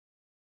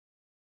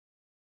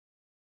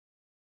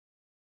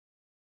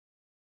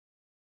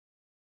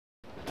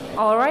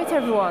All right,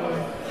 everyone.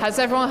 Has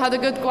everyone had a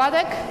good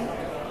GUADEC?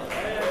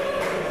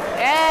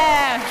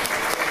 Yeah.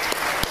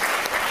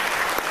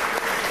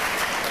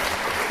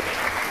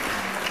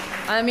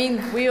 I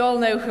mean, we all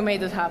know who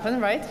made it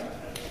happen, right?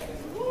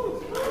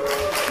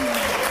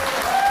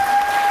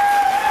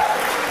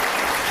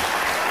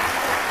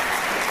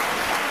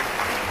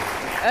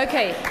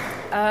 Okay,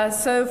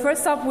 so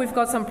first up, we've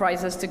got some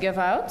prizes to give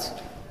out.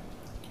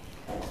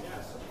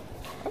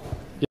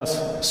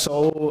 Yes,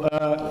 so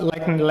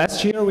like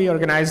last year, we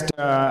organized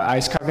a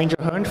scavenger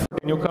hunt for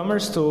the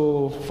newcomers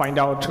to find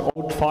out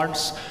old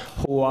farts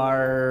who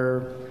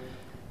are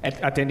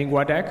attending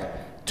GUADEC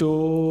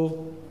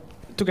to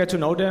get to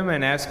know them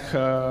and ask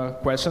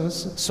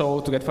questions, so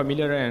to get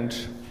familiar and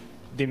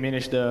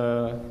diminish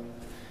the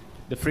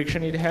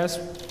friction it has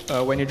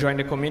when you join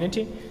the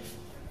community.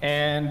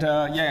 And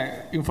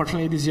yeah,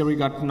 unfortunately this year we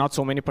got not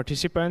so many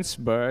participants,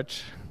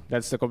 but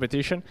that's the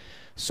competition.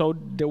 So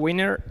the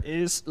winner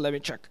is, let me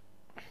check.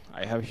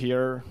 I have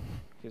here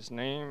his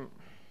name.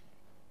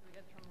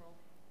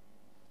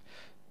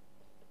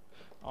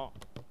 Oh.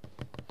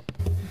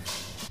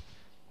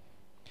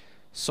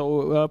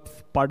 So,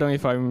 pardon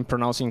if I'm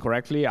pronouncing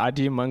correctly,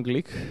 Adi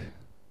Manglik.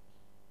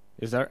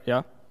 Is there?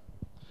 Yeah?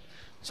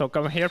 So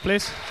come here,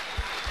 please.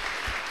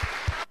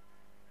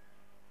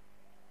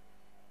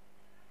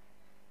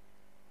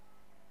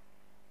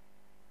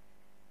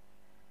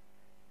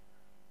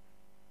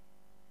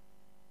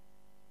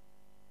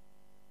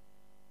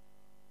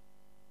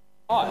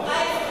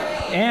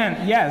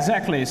 And yeah,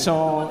 exactly.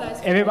 So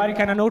everybody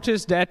kind of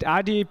noticed that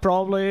Adi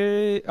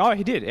probably, oh,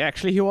 he did.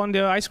 Actually, he won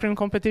the ice cream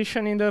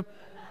competition in the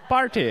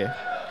party.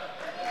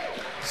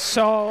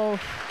 So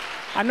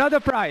another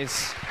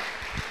prize.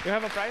 You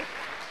have a prize?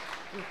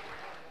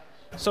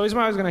 So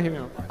Ismail is going to give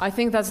you a prize. I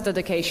think that's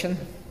dedication.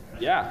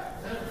 Yeah.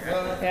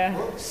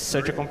 Yeah.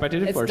 Such a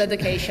competitive person. It's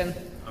dedication.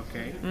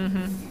 Okay.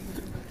 Mm-hmm.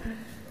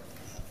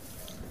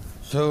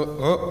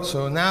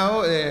 So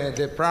now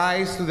the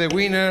prize to the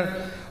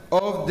winner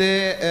of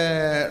the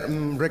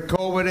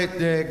recovered,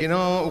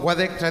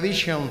 GUADEC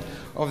tradition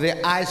of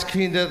the ice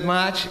cream that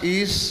match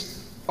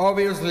is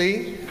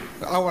obviously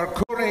our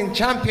current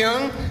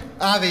champion,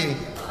 Adi.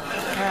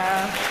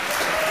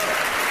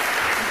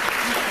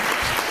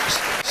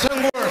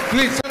 Some word,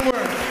 please, some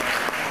word.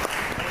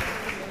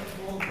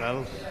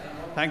 Well,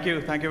 thank you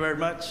very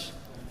much.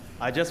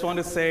 I just want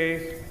to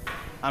say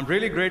I'm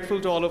really grateful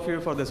to all of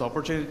you for this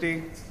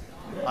opportunity.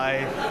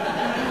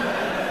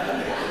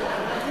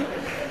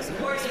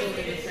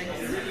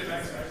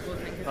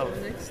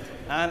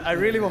 And I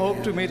really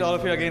hope to meet all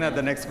of you again at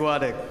the next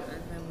GUADEC.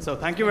 So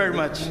thank you very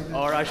much,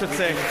 or I should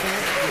say.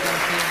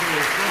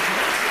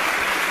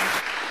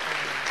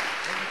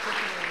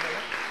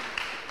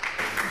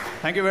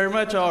 Thank you very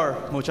much, or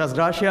muchas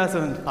gracias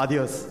and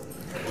adios.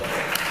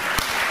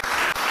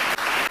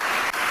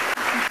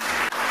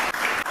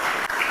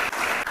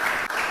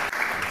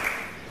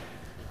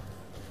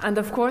 And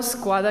of course,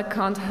 GUADEC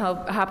can't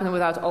happen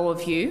without all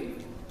of you.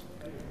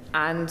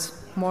 And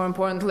more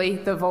importantly,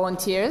 the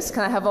volunteers.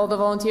 Can I have all the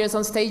volunteers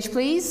on stage,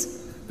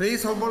 please?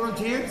 Please, all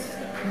volunteers.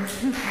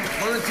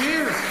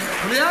 Volunteers.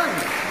 Julian.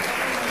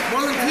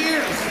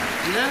 Volunteers.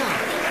 Yeah.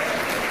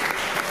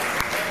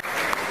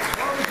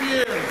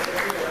 Volunteers.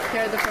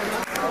 Here at the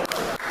front.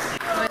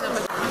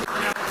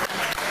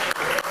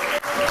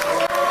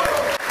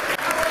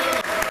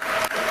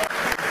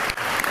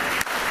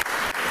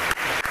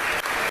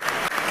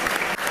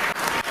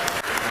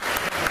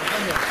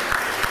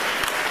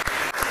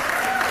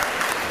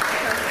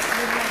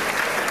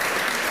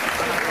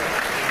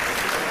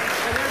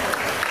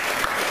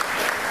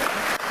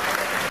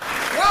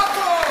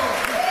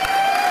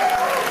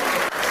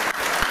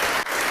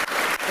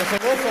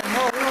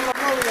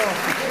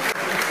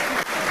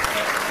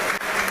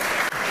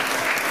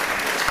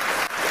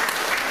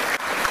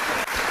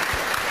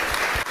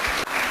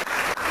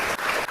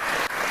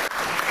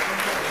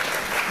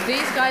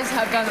 These guys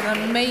have done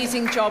an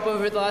amazing job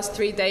over the last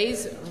 3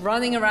 days,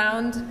 running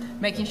around,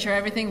 making sure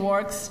everything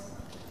works.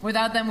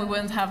 Without them, we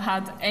wouldn't have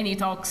had any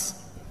talks,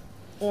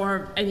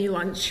 or any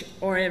lunch,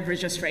 or a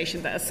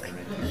registration desk.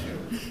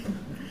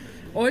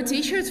 Or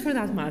t-shirts, for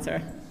that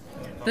matter.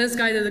 This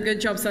guy did a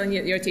good job selling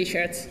your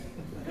t-shirts.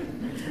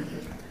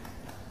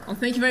 Well,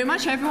 thank you very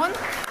much, everyone.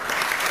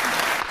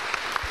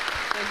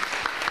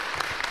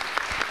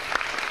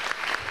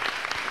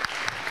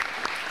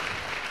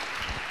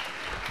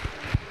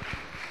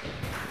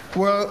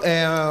 Well,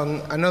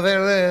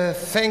 another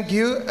thank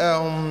you.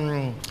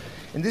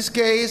 In this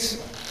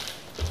case,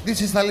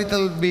 this is a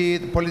little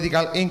bit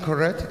politically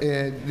incorrect.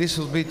 This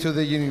will be to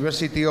the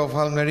University of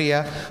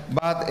Almería,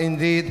 but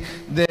indeed,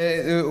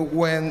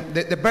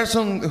 the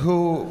person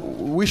who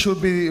we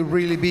should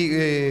really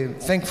be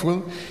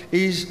thankful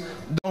is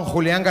Don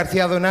Julián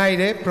García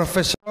Donaire,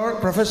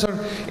 professor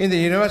in the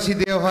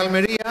University of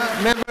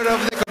Almería, member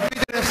of the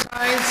Computer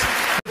Science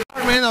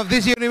Department of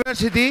this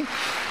university.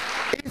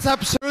 It's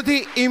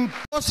absolutely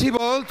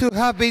impossible to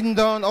have been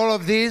done all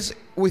of this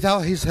without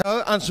his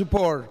help and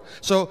support.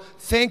 So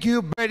thank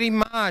you very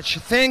much.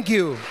 Thank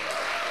you.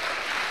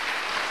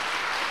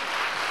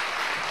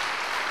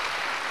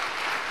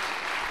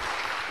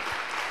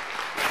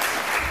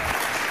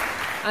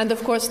 And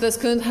of course, this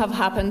couldn't have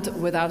happened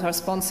without our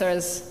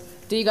sponsors.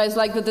 Do you guys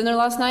like the dinner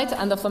last night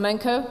and the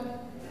flamenco?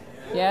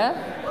 Yeah?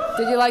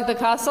 Did you like the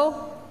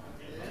castle?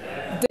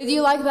 Did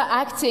you like the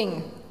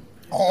acting?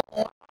 Oh,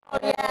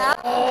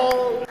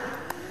 Yeah.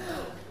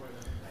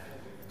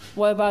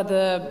 What about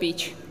the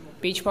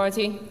beach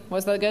party?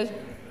 Was that good?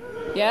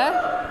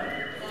 Yeah?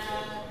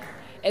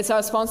 It's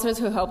our sponsors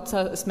who helped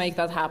us make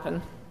that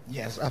happen.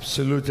 yes,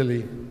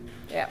 absolutely.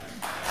 Yeah.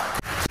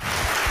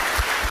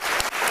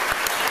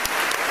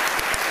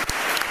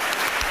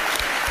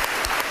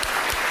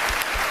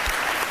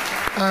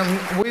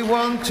 We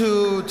want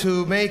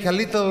to make a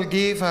little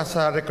gift as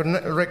a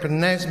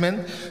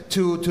recognition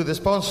to the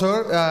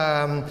sponsor,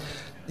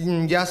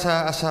 just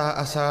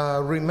as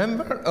a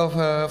remember of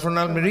from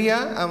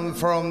Almeria and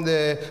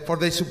for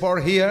the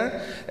support here.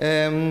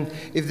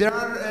 If there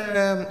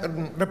are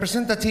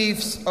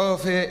representatives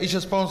of each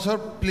sponsor,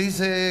 please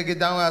get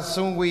down as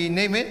soon we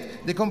name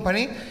it, the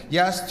company,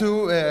 just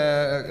to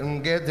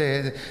get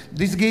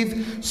this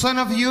gift. Some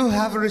of you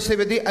have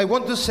received it. I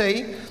want to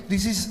say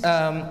this is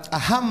a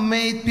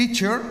handmade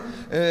picture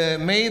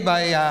made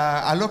by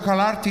a local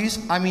artist,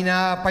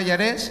 Amina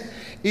Payares.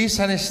 It's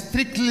a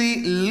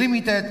strictly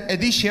limited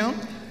edition,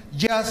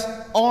 just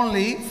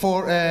only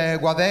for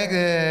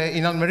GUADEC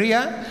in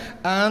Almeria,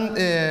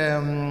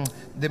 and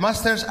the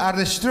masters are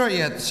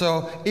destroyed,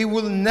 so it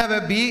will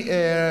never be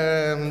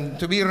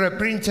to be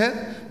reprinted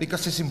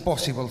because it's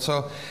impossible.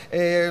 So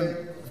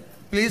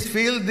please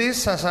feel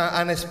this as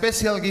a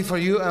special gift for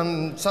you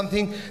and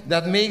something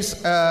that makes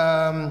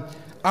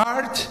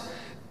art,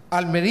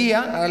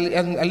 Almeria,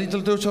 a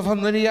little touch of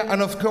Almeria,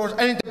 and of course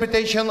an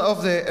interpretation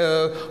of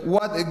the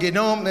what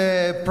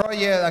Genome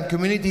project and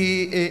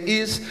community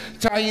is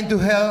trying to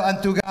help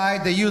and to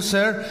guide the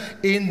user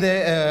in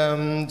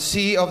the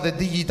sea of the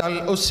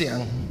digital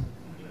ocean.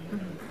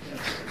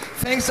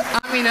 Thanks,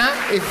 Amina,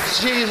 if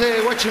she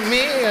is watching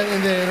me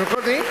in the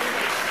recording.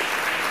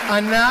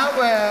 And now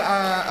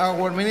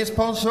our main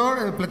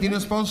sponsor, platinum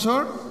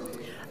sponsor.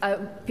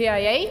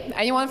 PIA,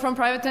 anyone from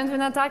private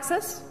internet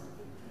access?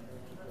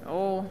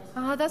 Oh,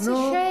 that's a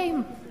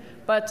shame.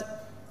 But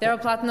they're a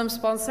platinum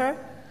sponsor.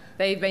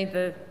 They made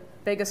the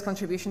biggest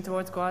contribution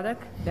towards GUADEC.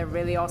 They're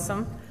really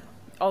awesome.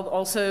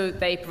 Also,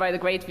 they provide a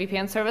great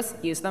VPN service.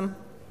 Use them.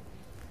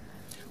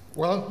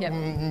 Well, Yep.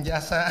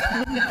 just a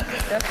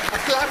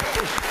clap.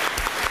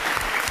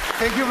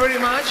 Thank you very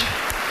much.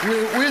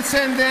 We'll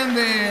send them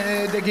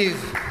the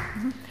gift.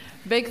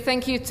 Big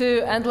thank you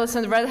to Endless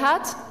and Red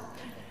Hat.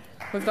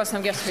 We've got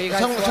some gifts for you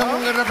guys as well.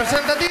 Some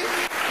representative?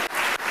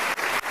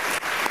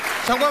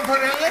 Someone from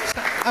Endless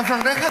and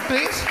from Red Hat,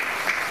 please.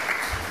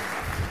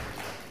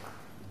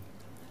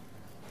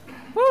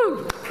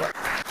 Woo!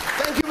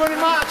 Thank you very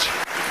much.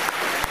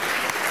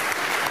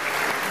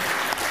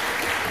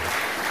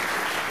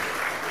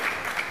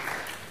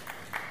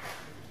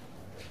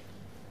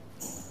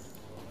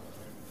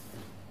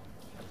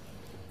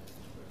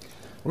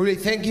 Really,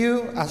 thank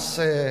you. As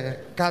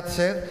Kat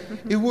said,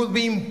 it would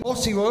be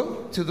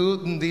impossible to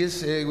do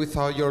this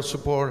without your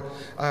support.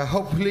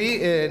 Hopefully,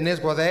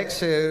 next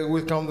GUADEC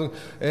will come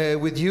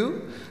with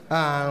you.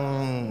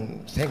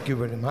 Thank you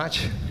very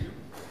much.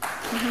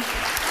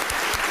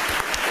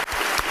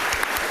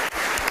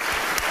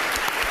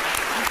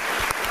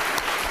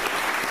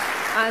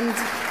 And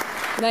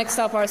next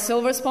up, our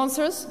silver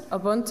sponsors,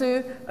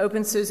 Ubuntu,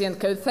 OpenSUSE, and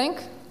CodeThink.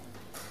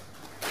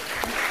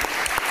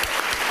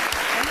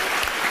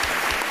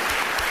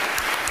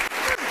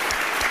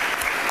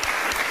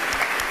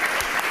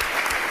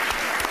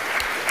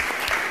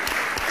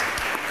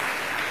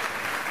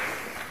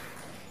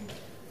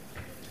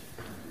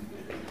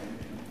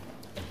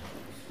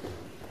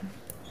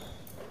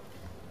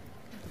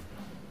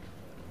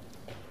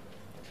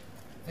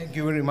 Thank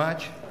you very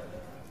much.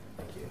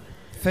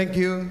 Thank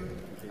you,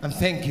 and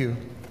thank you.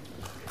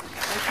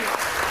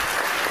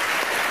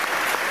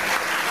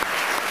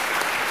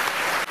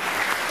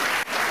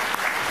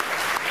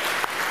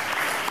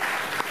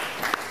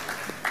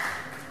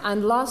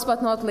 And last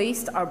but not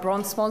least, our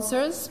bronze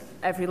sponsors,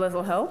 Every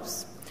Little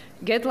Helps,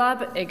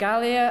 GitLab,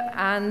 Egalia,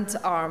 and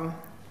ARM.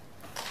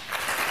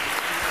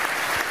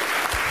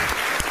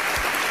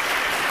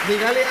 The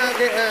Egalia,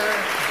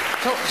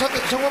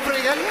 someone from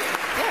Egalia?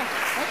 Yeah.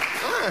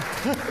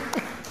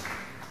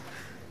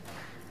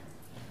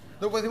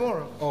 Nobody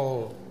more?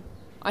 Oh.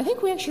 I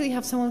think we actually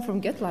have someone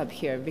from GitLab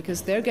here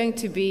because they're going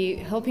to be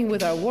helping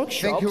with our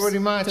workshops Thank you very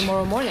much.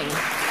 tomorrow morning.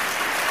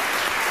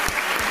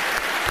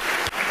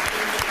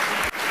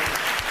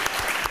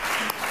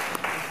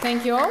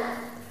 Thank you all.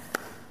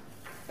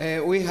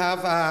 We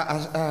have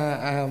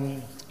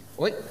a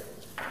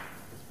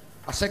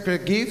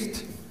secret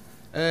gift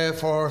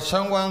for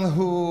someone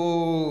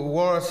who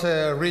works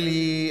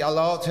really a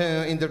lot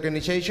in the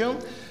organization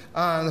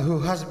and who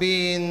has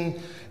been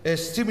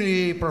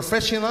extremely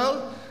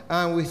professional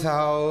and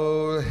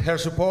without her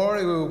support,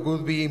 it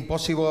would be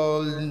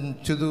impossible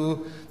to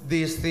do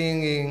this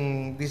thing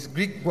in this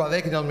Greek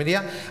GUADEC in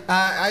Almeria.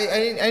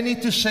 I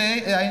need to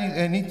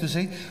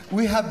say,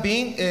 we have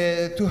been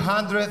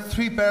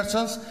 203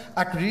 persons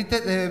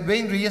accredited,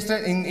 being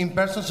registered in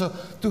person, so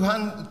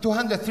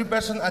 203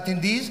 person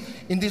attendees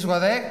in this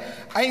GUADEC.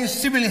 I am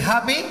extremely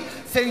happy.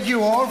 Thank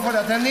you all for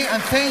attending,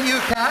 and thank you,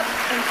 Kat,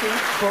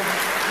 for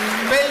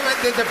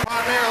being the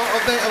partner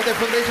of the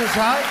foundation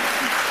side.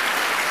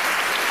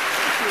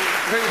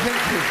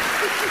 Thank you.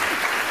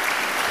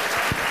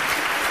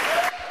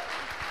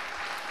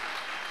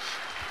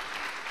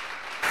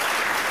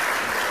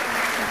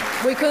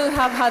 We couldn't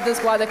have had this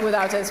GUADEC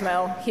without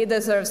Ismail. He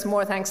deserves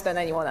more thanks than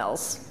anyone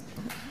else.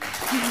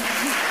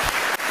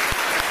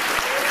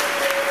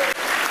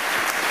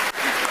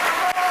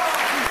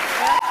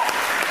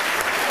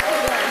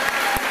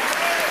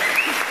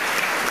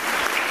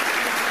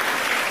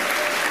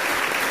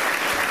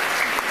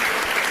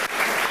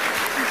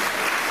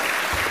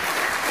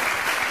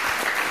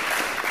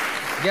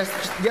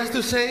 Just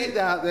to say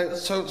that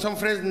some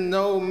friends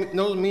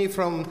know me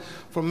from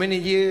many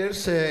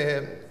years.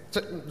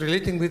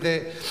 Relating with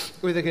the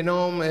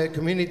genome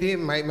community,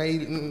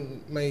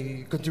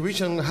 my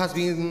contribution has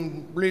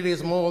been really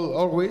small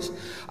always.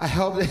 I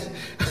hope that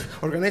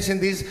organizing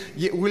this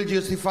will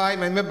justify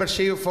my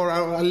membership for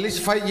at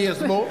least 5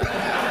 years more.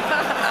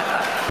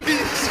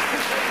 Please.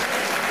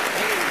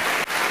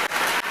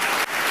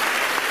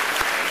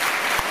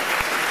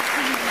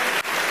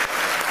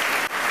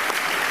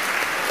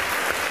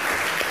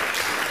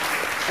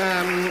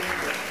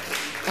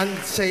 And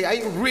say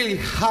I'm really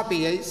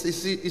happy.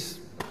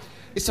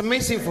 It's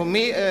amazing for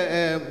me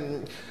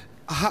to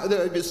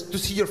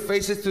see your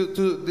faces, to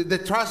the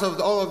trust of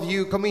all of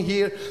you coming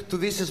here to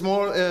this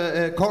small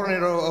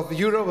corner of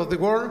Europe, of the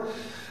world.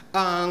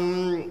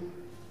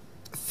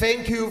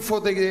 Thank you to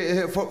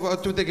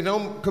the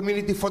Genome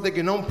community for the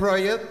Genome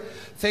project.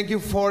 Thank you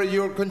for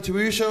your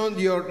contribution,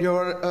 your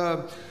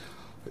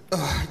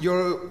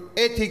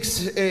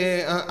ethics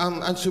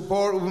and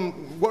support,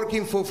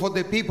 working for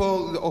the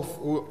people of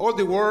all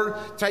the world,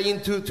 trying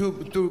to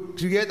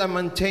create and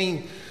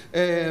maintain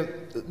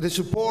the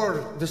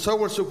support, the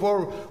software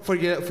support for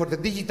the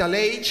digital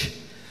age.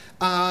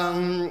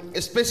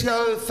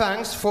 Special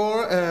thanks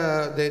for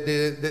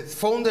the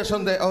founders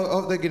of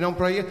the Genome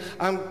project,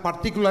 and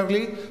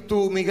particularly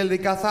to Miguel de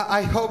Caza.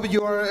 I hope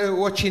you are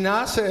watching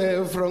us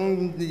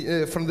from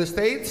the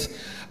States.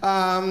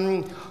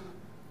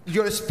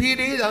 Your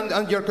spirit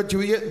and your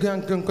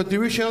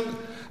contribution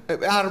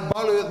are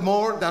valued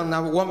more than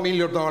 $1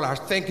 million.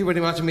 Thank you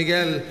very much,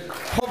 Miguel.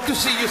 Hope to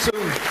see you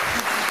soon.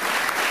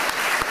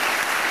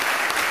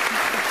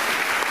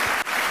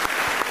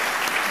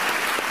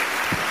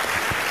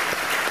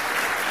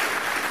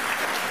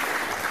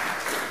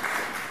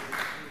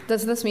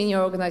 Does this mean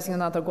you're organizing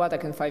another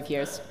GUADEC in 5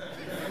 years?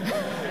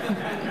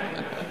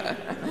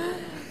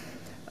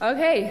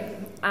 Okay,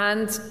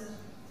 and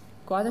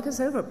GUADEC is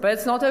over, but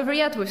it's not over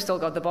yet. We've still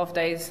got the BOF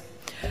days.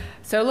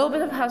 So a little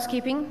bit of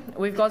housekeeping.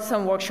 We've got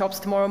some workshops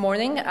tomorrow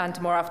morning and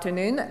tomorrow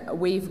afternoon.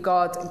 We've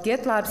got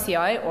GitLab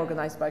CI,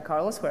 organized by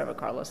Carlos, wherever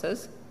Carlos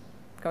is.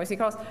 Can we see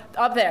Carlos?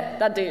 Up there,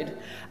 that dude.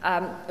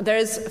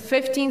 There's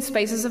 15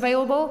 spaces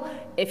available.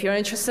 If you're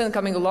interested in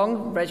coming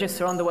along,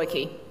 register on the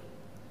wiki.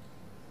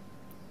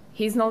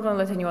 He's not going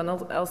to let anyone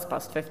else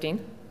past 15.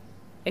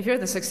 If you're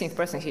the 16th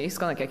person, he's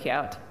going to kick you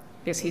out,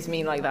 because he's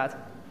mean like that.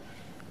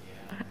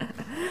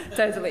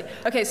 Totally.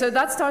 Okay, so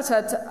that starts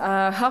at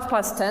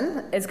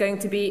 10:30. It's going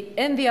to be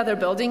in the other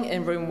building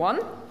in room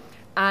 1.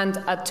 And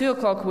at 2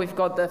 o'clock, we've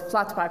got the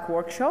Flatpak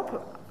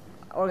workshop,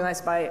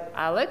 organized by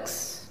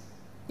Alex.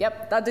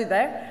 Yep, that dude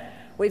there.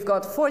 We've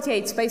got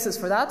 48 spaces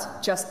for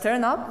that. Just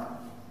turn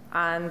up,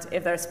 and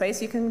if there's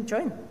space, you can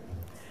join.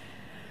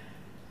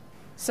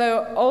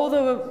 So all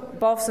the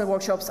BOFs and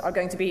workshops are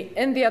going to be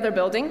in the other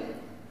building,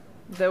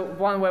 the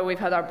one where we've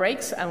had our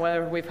breaks and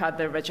where we've had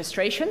the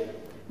registration.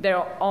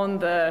 They're on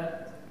the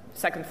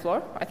 2nd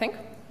floor, I think.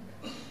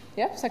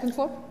 Yeah, 2nd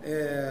floor?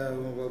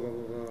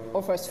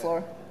 Or 1st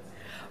floor.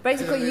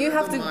 Basically, you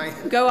have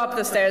to go up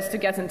the stairs to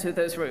get into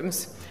those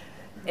rooms.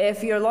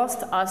 If you're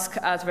lost, ask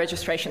at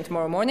registration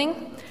tomorrow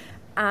morning.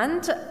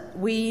 And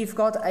we've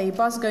got a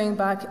bus going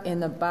back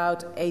in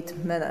about 8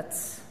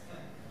 minutes.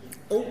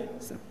 Oh.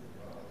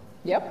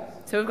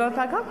 Yep, so we've got to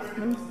pack up.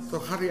 So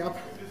hurry up.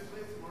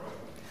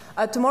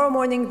 Tomorrow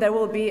morning there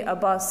will be a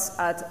bus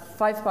at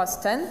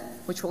 10:05,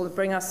 which will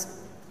bring us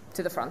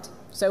to the front.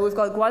 So we've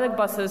got GUADEC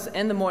buses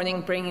in the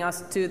morning bringing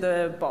us to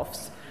the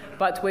BOFs,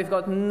 but we've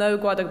got no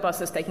GUADEC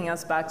buses taking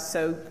us back,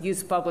 so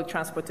use public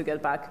transport to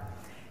get back.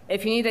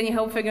 If you need any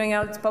help figuring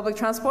out public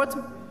transport,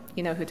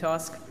 you know who to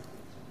ask.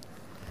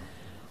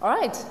 All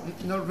right.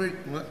 Not really.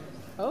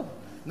 Oh.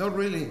 Not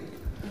really.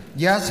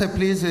 Yes,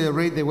 please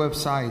read the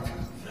website.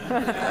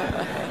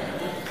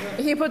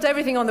 He put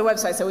everything on the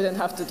website, so we didn't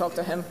have to talk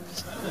to him.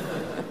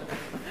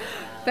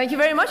 Thank you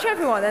very much,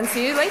 everyone, and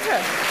see you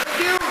later.